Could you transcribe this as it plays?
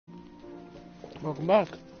Welcome back.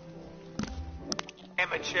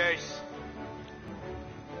 Amateurs.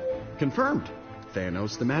 Confirmed.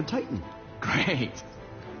 Thanos the Mad Titan. Great.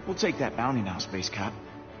 We'll take that bounty now, Space Cop.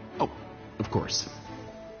 Oh, of course.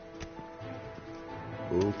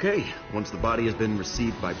 Okay, once the body has been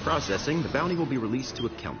received by processing, the bounty will be released to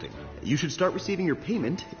accounting. You should start receiving your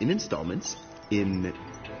payment in installments in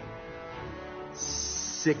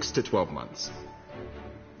 6 to 12 months.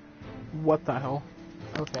 What the hell?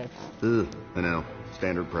 Okay. Ugh, I know.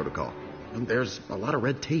 Standard protocol. And there's a lot of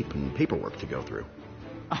red tape and paperwork to go through.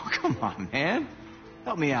 Oh, come on, man.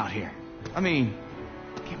 Help me out here. I mean,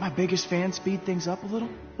 can't my biggest fan speed things up a little?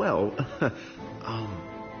 Well,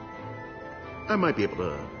 I might be able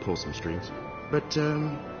to pull some strings. But,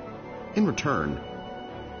 in return,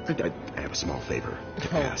 I have a small favor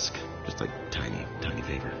to ask. Just a tiny, tiny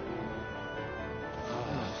favor.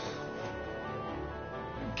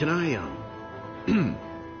 Can I,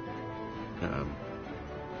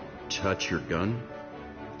 touch your gun?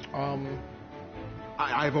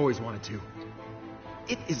 I've always wanted to.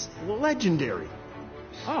 It is legendary.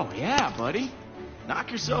 Oh, yeah, buddy.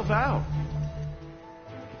 Knock yourself out.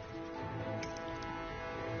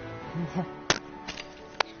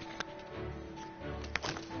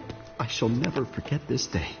 I shall never forget this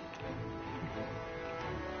day.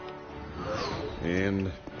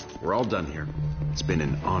 And we're all done here. It's been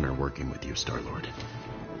an honor working with you, Star-Lord.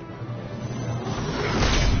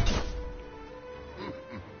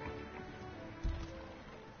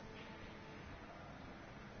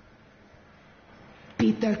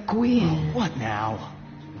 Peter Quill. What now?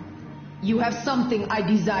 You have something I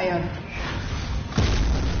desire.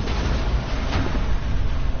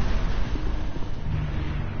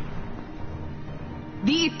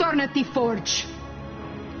 The Eternity Forge.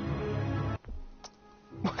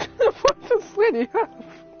 What the fuck do you have?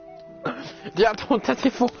 The Eternity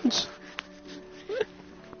Forge.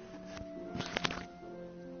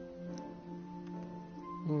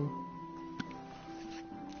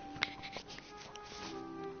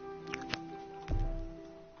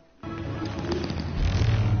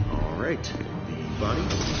 All right. The body.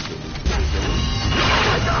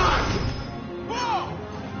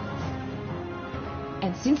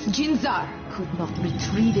 And since Jinzar could not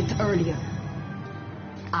retrieve it earlier,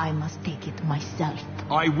 I must take it myself.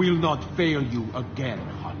 I will not fail you again,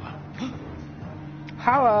 Hala.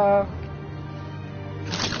 How,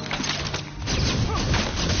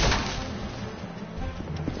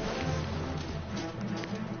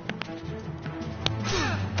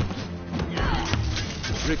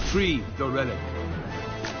 Retrieve the relic.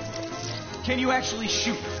 Can you actually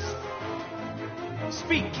shoot?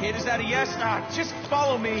 Speak, kid. Is that a yes? Just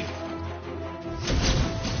follow me.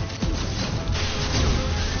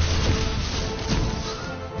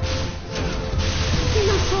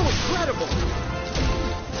 You're so incredible.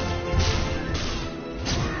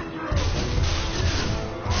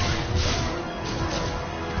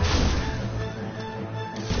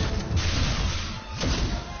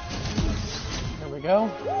 there we go.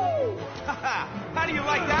 How do you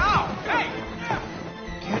like that? Ow! Hey!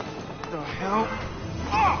 Get the hell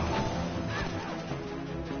off!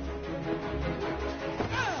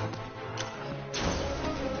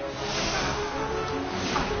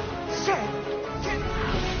 Shit! Get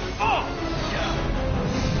off!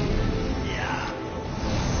 Yeah.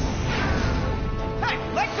 Hey,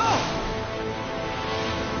 let go!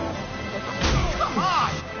 Come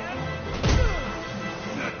on!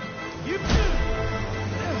 You.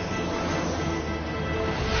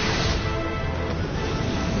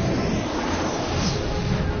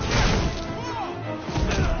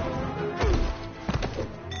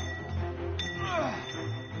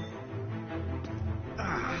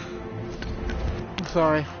 I'm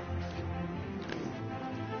sorry.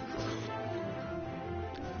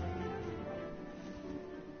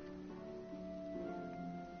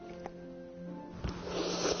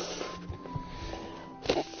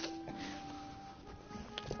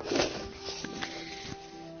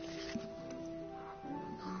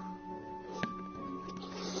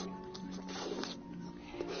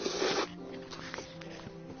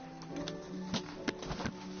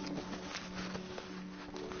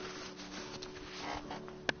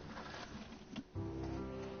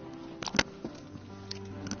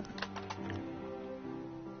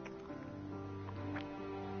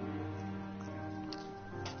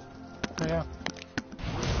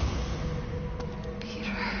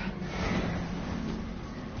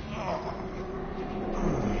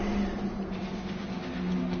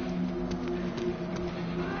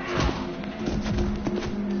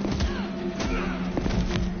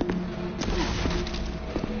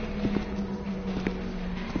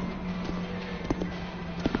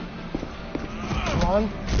 on.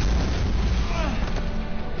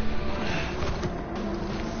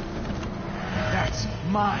 That's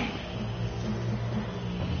mine.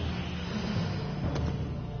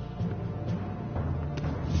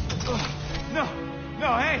 No,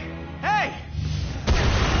 no, hey, hey!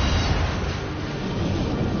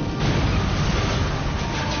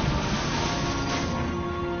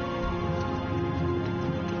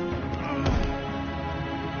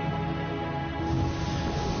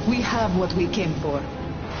 We have what we came for.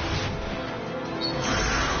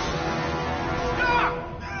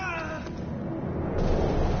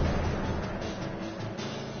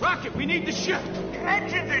 Rocket, we need the ship! The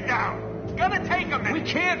engines are down! Gonna take them! We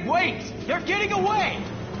can't wait! They're getting away!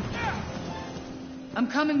 I'm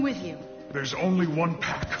coming with you. There's only one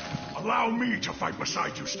pack. Allow me to fight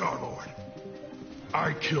beside you, Star-Lord.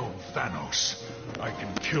 I killed Thanos. I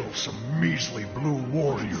can kill some measly blue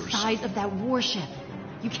warriors. The size of that warship.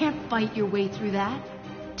 You can't fight your way through that.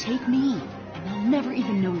 Take me, and they'll never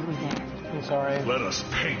even know you were there. I'm sorry. Let us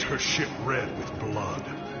paint her ship red with blood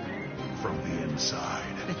from the inside.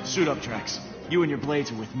 Suit up, Drax. You and your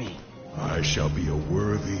blades are with me. I shall be a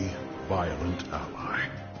worthy, violent ally.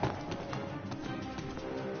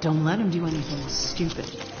 Don't let him do anything stupid.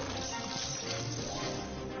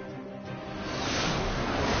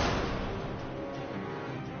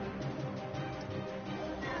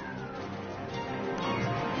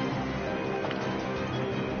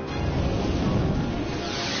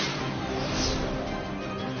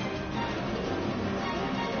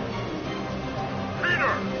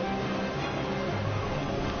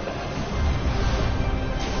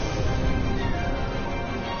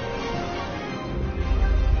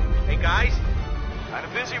 Guys, kind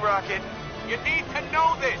of busy, Rocket. You need to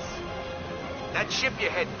know this. That ship you're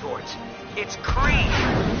heading towards, it's Kree,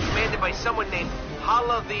 commanded by someone named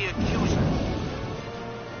Hala the Accuser.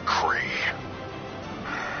 Kree.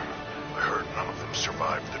 I heard none of them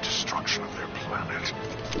survived the destruction of their planet.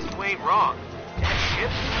 You ain't wrong. That ship,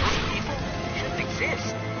 those people, shouldn't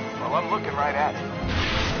exist. Well, I'm looking right at it.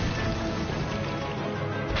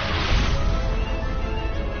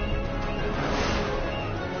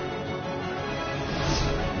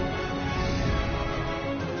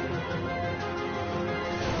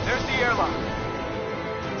 There's the airlock.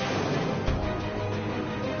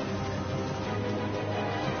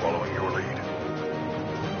 Following your lead.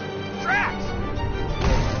 Drax!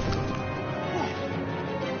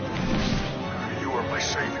 You are my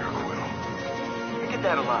savior, Quill. I get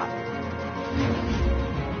that a lot.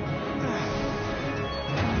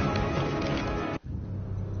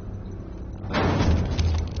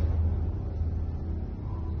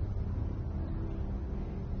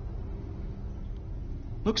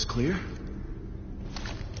 Looks clear.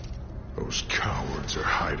 Those cowards are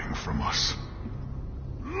hiding from us.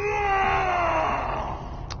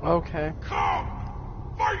 Okay.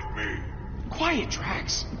 Come! Fight me! Quiet,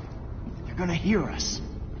 Drax. They're gonna hear us.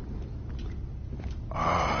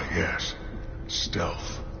 Ah, yes.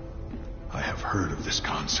 Stealth. I have heard of this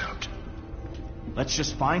concept. Let's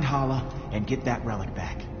just find Hala and get that relic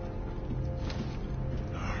back.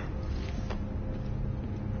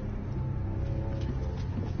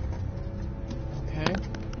 Okay.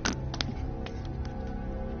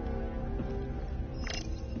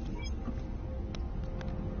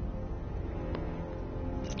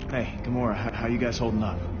 Hey, Gamora, how you guys holding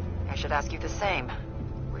up? I should ask you the same.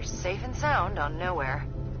 We're safe and sound on Nowhere.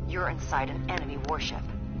 You're inside an enemy warship.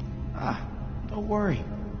 Ah, don't worry.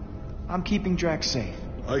 I'm keeping Drax safe.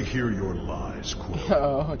 I hear your lies, Quill.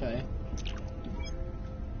 Oh, okay.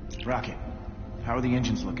 Rocket, how are the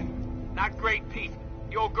engines looking? Not great, Pete.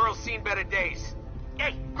 The old girl's seen better days.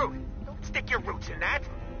 Hey, Groot, don't stick your roots in that.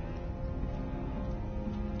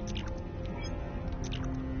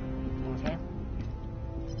 Okay.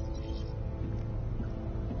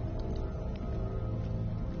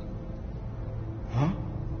 Huh?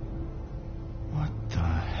 What the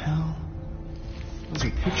hell? Those are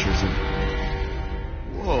pictures of...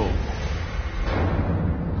 Whoa.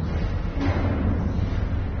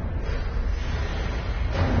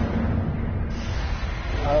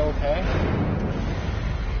 Okay.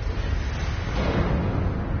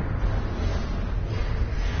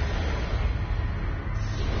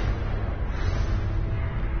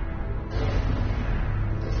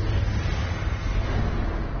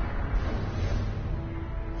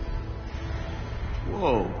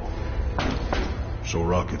 Whoa. So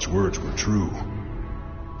Rocket's words were true.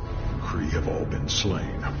 Kree have all been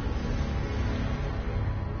slain.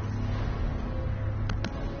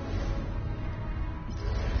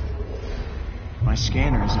 My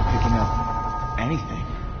scanner isn't picking up anything.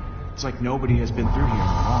 It's like nobody has been through here in a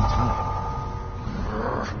long time.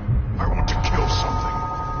 I want to kill something.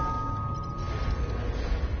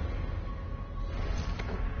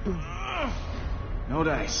 No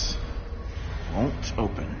dice. Won't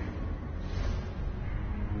open.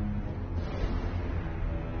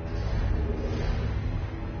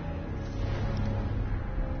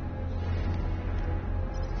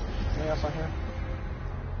 Anything else on here?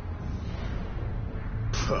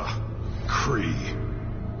 Kree.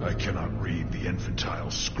 I cannot read the infantile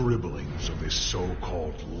scribblings of this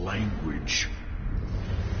so-called language.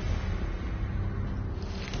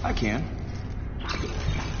 I can.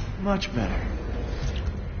 Much better.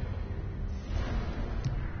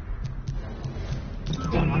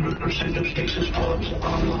 100% of stasis pods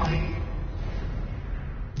online.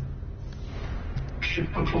 Ship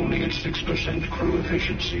performing at 6% crew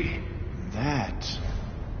efficiency. That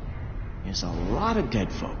is a lot of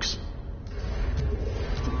dead folks.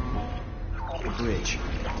 The bridge.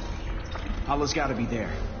 Hala's gotta be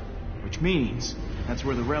there. Which means that's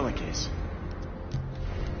where the relic is.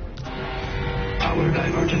 Power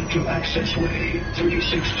diverted to access way.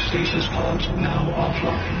 36 stasis pods now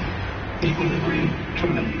offline. Equilibrium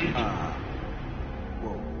terminated.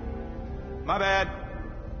 Whoa. My bad.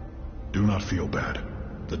 Do not feel bad.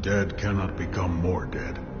 The dead cannot become more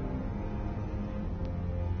dead.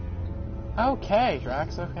 Okay,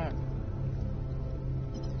 Drax, okay.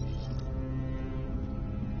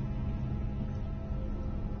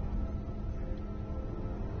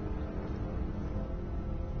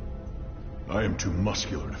 I am too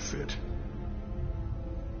muscular to fit.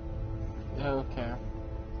 Okay.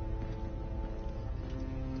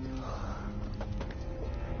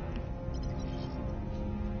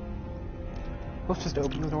 Let's just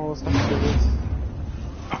open the door, let's not do this.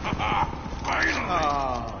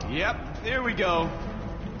 Oh, yep. There we go.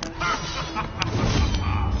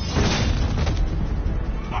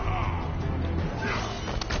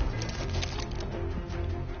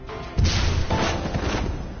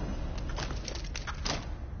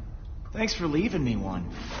 Thanks for leaving me one.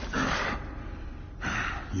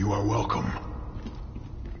 You are welcome.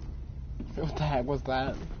 What the heck was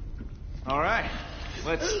that? All right.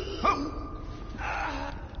 Let's... Oh.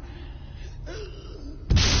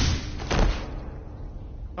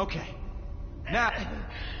 Okay. Now...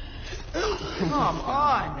 Come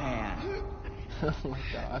on, man. Oh my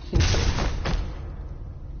gosh.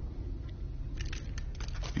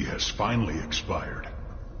 He has finally expired.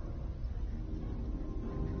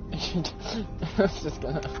 I was just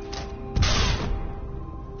gonna...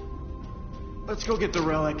 Let's go get the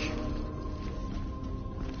relic.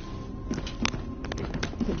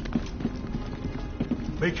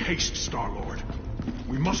 Make haste, Star-Lord.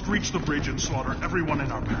 We must reach the bridge and slaughter everyone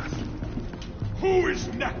in our path. Who is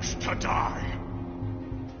next to die?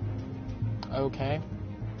 Okay.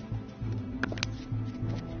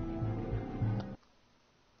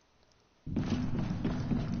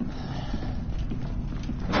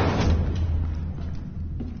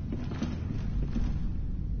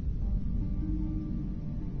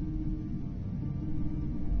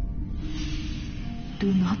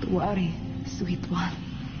 Do not worry, sweet one.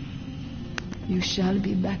 You shall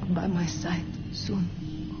be back by my side soon.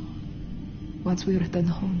 Once we return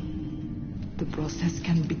home, the process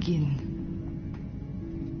can begin.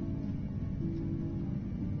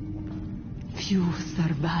 Few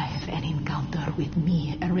survive an encounter with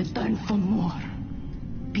me and return for more.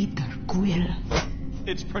 Peter Quill.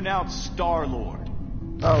 It's pronounced Star-Lord.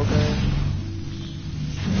 Oh, okay.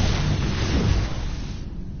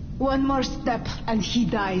 One more step and he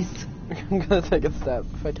dies. I'm gonna take a step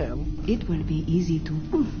if I can. It will be easy to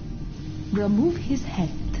remove his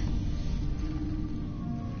head.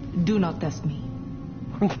 Do not test me.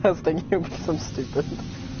 I'm testing you because I'm stupid.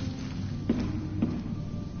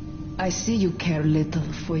 I see you care little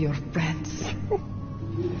for your friends.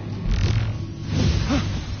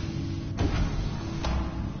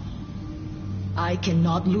 I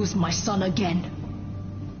cannot lose my son again.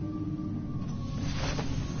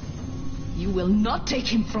 You will not take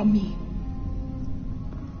him from me.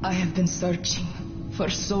 I have been searching for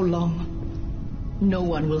so long. No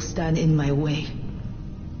one will stand in my way.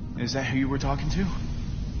 Is that who you were talking to?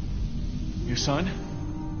 Your son?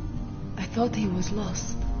 I thought he was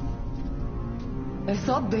lost. I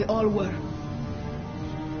thought they all were.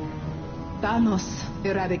 Thanos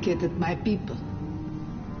eradicated my people.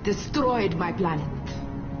 Destroyed my planet.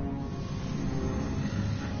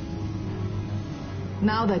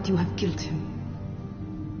 Now that you have killed him,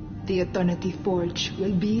 the Eternity Forge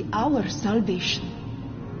will be our salvation.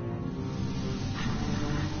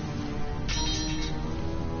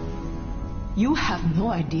 You have no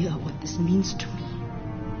idea what this means to me.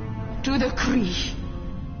 To the Kree.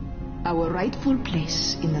 Our rightful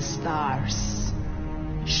place in the stars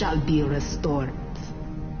shall be restored.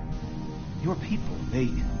 Your people,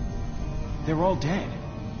 they're all dead.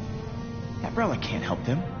 That relic can't help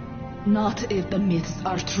them. Not if the myths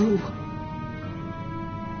are true.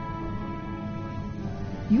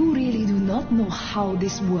 You really do not know how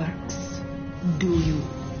this works, do you?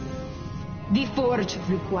 The forge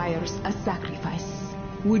requires a sacrifice.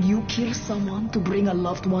 Would you kill someone to bring a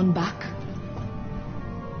loved one back?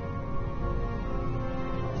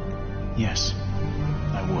 Yes,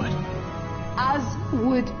 I would. As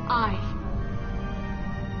would I.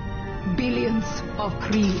 Billions of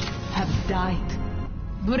Kree have died.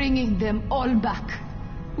 Bringing them all back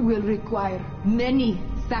will require many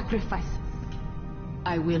sacrifices.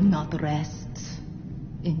 I will not rest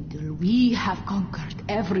until we have conquered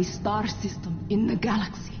every star system in the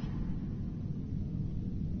galaxy.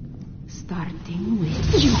 Starting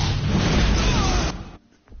with you.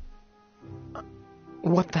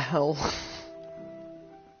 What the hell?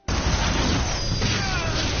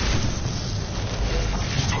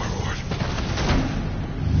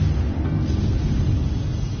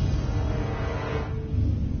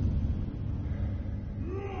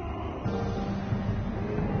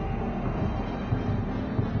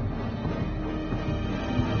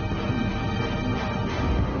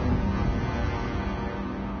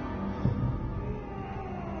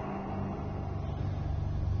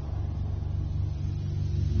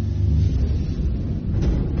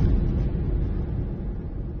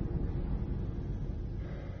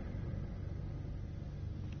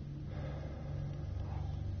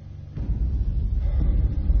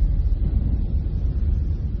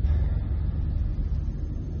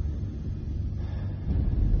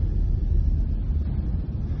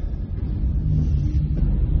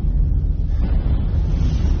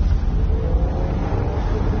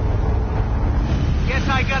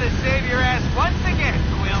 I gotta save your ass once again,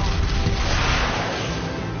 Quill.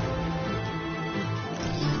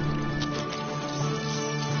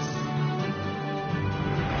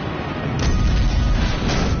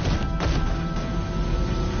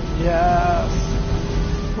 Yes.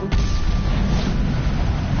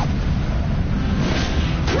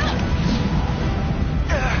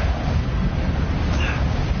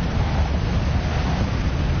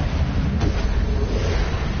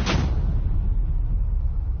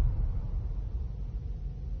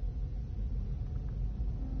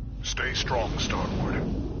 Stay strong,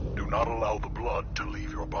 Star-Lord. Do not allow the blood to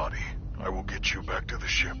leave your body. I will get you back to the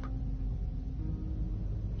ship.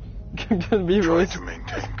 Gonna be Try really to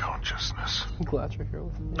maintain consciousness. I'm glad you're here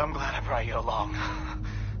with me. I'm glad I brought you along.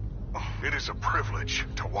 It is a privilege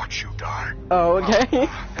to watch you die. Oh, okay.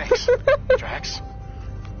 Thanks, Drax.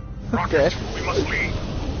 Rocket, we must leave.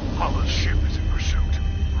 Hala's ship is in pursuit.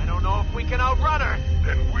 I don't know if we can outrun her.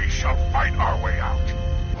 Then we shall fight our way out.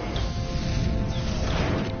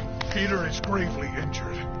 Peter is gravely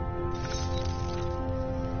injured.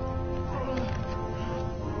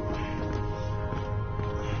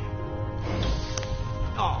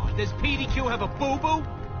 Oh, does PDQ have a boo-boo?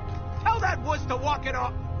 Tell that wuss to walk it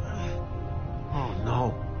off. Oh,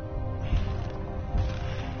 no.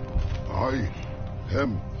 I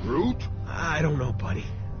am Groot? I don't know, buddy.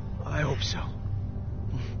 I hope so.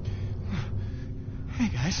 Hey,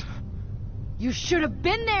 guys. You should have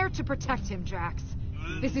been there to protect him, Drax.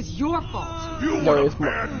 This is your fault. You No, would he's have my-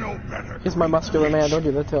 fared no better. He's my muscular man, don't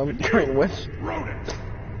do that to him. Green Wish. Rodent.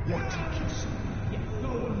 What did you say?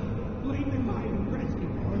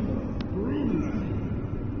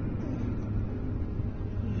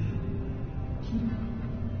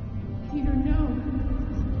 Peter, no.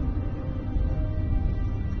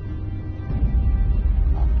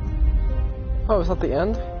 Oh, is that the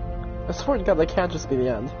end? I swear to God, that can't just be the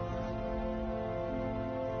end.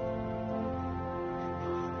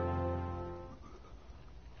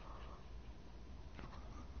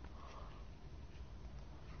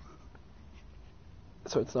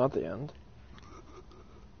 So it's not the end.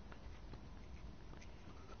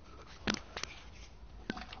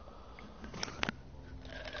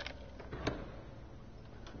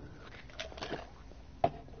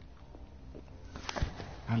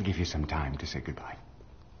 I'll give you some time to say goodbye.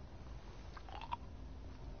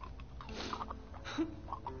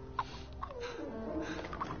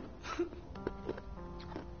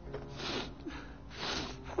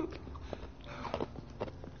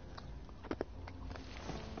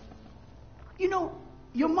 You know,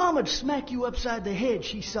 your mom'd smack you upside the head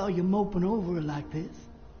she saw you moping over her like this.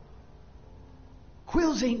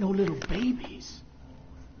 Quills ain't no little babies.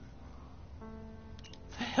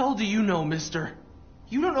 The hell do you know, mister?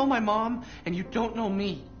 You don't know my mom, and you don't know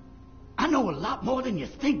me. I know a lot more than you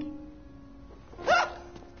think.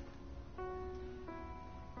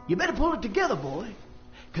 You better pull it together, boy.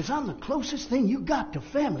 Because I'm the closest thing you got to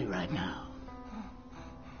family right now.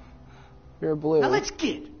 You're blue. Now let's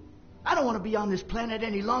get. I don't want to be on this planet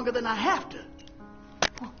any longer than I have to.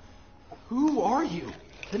 Who are you?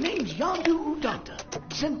 The name's Yondu Udanta,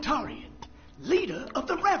 Centaurian, leader of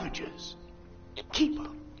the Ravagers. Keeper.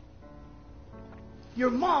 Your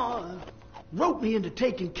ma wrote me into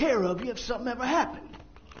taking care of you if something ever happened.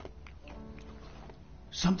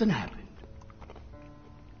 Something happened.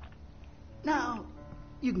 Now,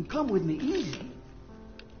 you can come with me easy,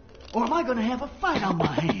 or am I going to have a fight on my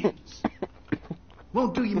hands?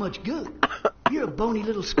 Won't do you much good. You're a bony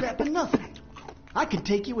little scrap of nothing. I can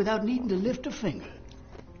take you without needing to lift a finger.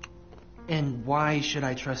 And why should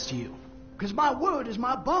I trust you? 'Cause my word is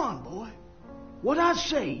my bond, boy. What I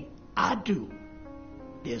say, I do.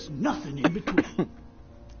 There's nothing in between.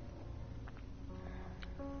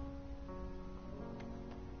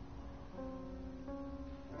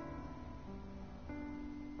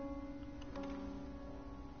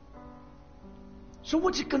 So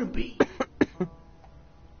what's it gonna be?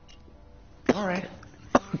 All right.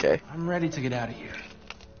 Okay. I'm ready to get out of here.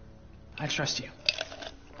 I trust you.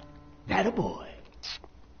 That a boy.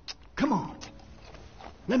 Come on.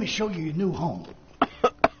 Let me show you your new home.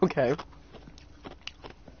 Okay.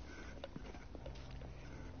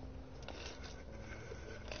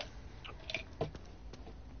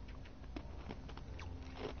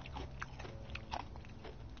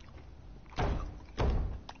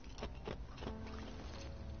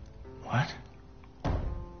 What?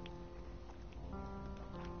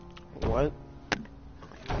 What?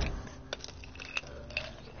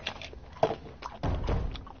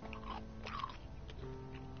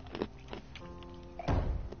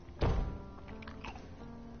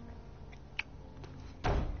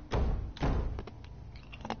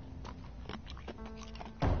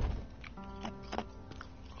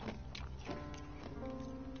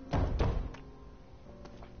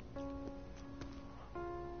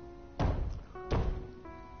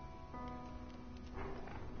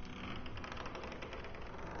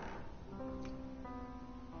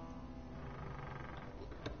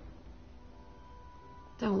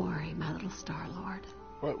 Don't worry, my little Star-Lord.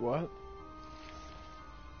 What?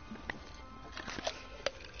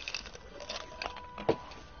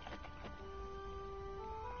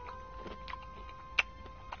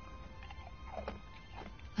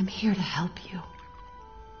 I'm here to help you.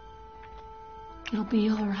 It'll be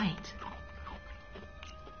all right.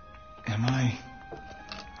 Am I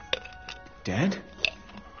dead?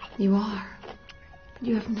 You are.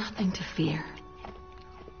 You have nothing to fear.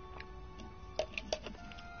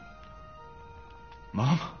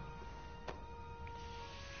 Mom?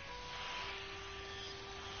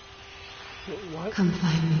 What? Come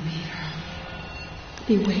find me, Peter. I'll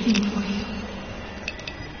be waiting for you.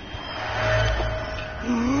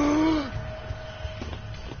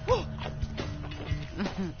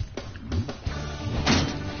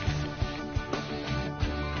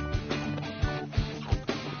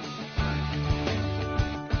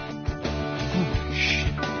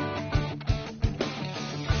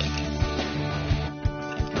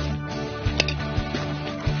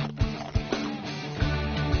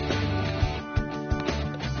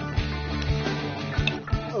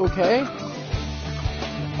 Okay.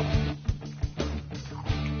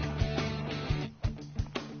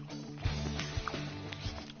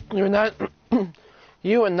 You're not.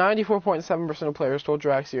 You and 94.7% of players told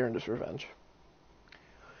Drax he earned his revenge.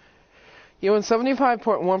 You and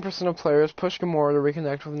 75.1% of players pushed Gamora to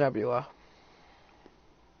reconnect with Nebula.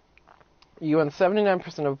 You and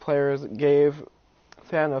 79% of players gave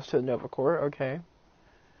Thanos to Nova Corps. Okay.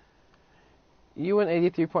 You and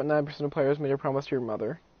 83.9% of players made a promise to your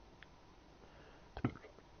mother.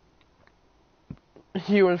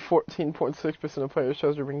 You and 14.6% of players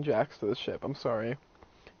chose to bring Jax to the ship. I'm sorry.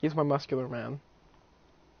 He's my muscular man.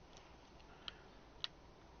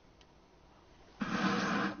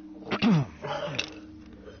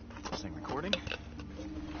 This thing recording?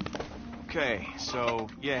 Okay, so,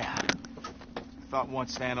 yeah. Thought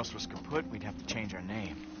once Thanos was kaput, we'd have to change our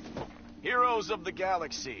name. Heroes of the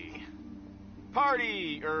Galaxy.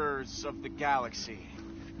 Partiers of the Galaxy.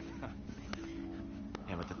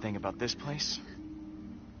 Yeah, but the thing about this place,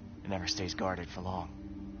 it never stays guarded for long.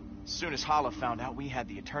 As soon as Hala found out we had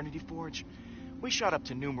the Eternity Forge, we shot up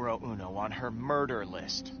to numero uno on her murder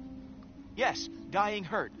list. Yes, dying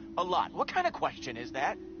hurt. A lot. What kind of question is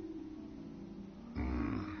that?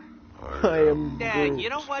 I am Dad, you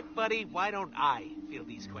know what, buddy? Why don't I field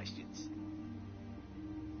these questions?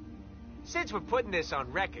 Since we're putting this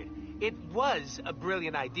on record, it was a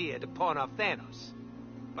brilliant idea to pawn off Thanos.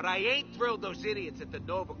 But I ain't thrilled those idiots at the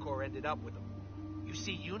Nova Corps ended up with him. You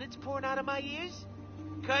see units pouring out of my ears?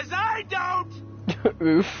 'Cause I don't!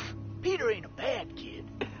 Oof. Peter ain't a bad kid.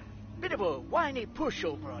 Bit of a whiny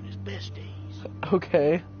pushover on his best days.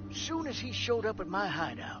 Okay. Soon as he showed up at my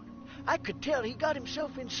hideout, I could tell he got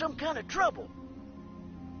himself in some kind of trouble.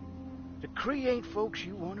 The Kree ain't folks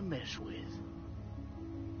you want to mess with.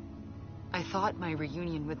 I thought my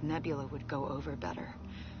reunion with Nebula would go over better.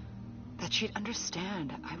 That she'd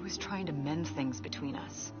understand I was trying to mend things between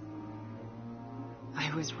us.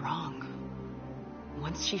 I was wrong.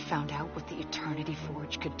 Once she found out what the Eternity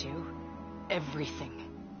Forge could do, everything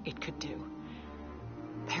it could do,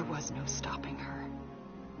 there was no stopping her.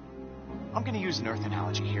 I'm gonna use an Earth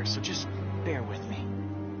analogy here, so just bear with me.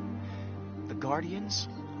 The Guardians,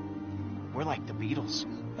 we're like the Beatles.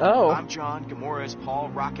 Oh. I'm John, Gamora is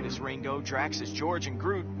Paul, Rocket is Ringo, Drax is George, and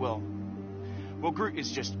Groot, well, Groot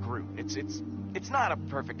is just Groot. It's not a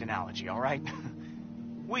perfect analogy, all right?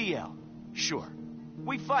 We yell, sure.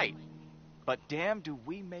 We fight, but damn do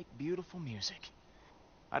we make beautiful music.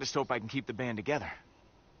 I just hope I can keep the band together,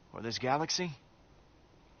 or this galaxy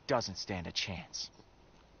doesn't stand a chance.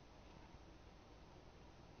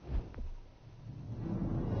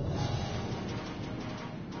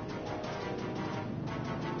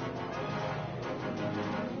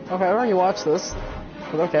 Okay, I already watched this,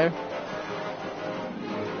 but okay.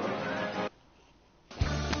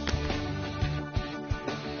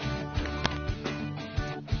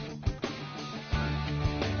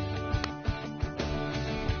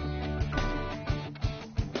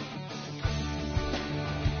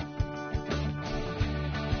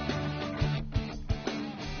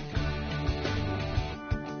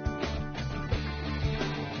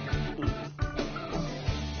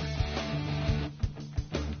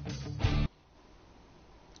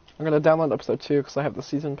 I'm gonna download episode 2 because I have the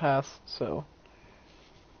season pass, so.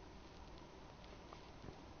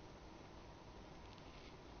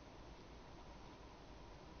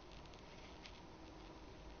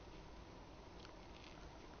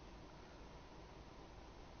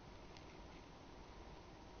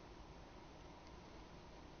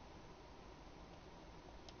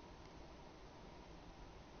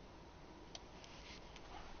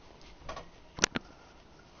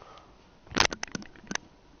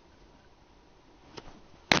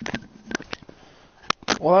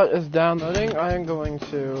 While that is downloading, I am going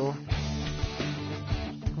to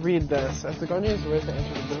read this. As the Guardians race to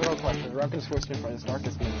answer the difficult question, Rocket is forced to confront his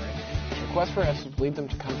darkest memory. The quest for answers lead them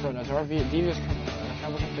to confront a devious criminal and a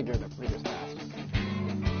troublesome figure that Peter's past.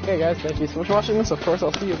 Okay guys, thank you so much for watching this. Of course,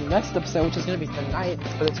 I'll see you in the next episode, which is going to be tonight,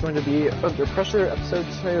 but it's going to be Under Pressure, episode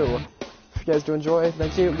 2. If you guys do enjoy,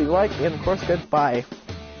 thank you, leave a like, and of course, goodbye.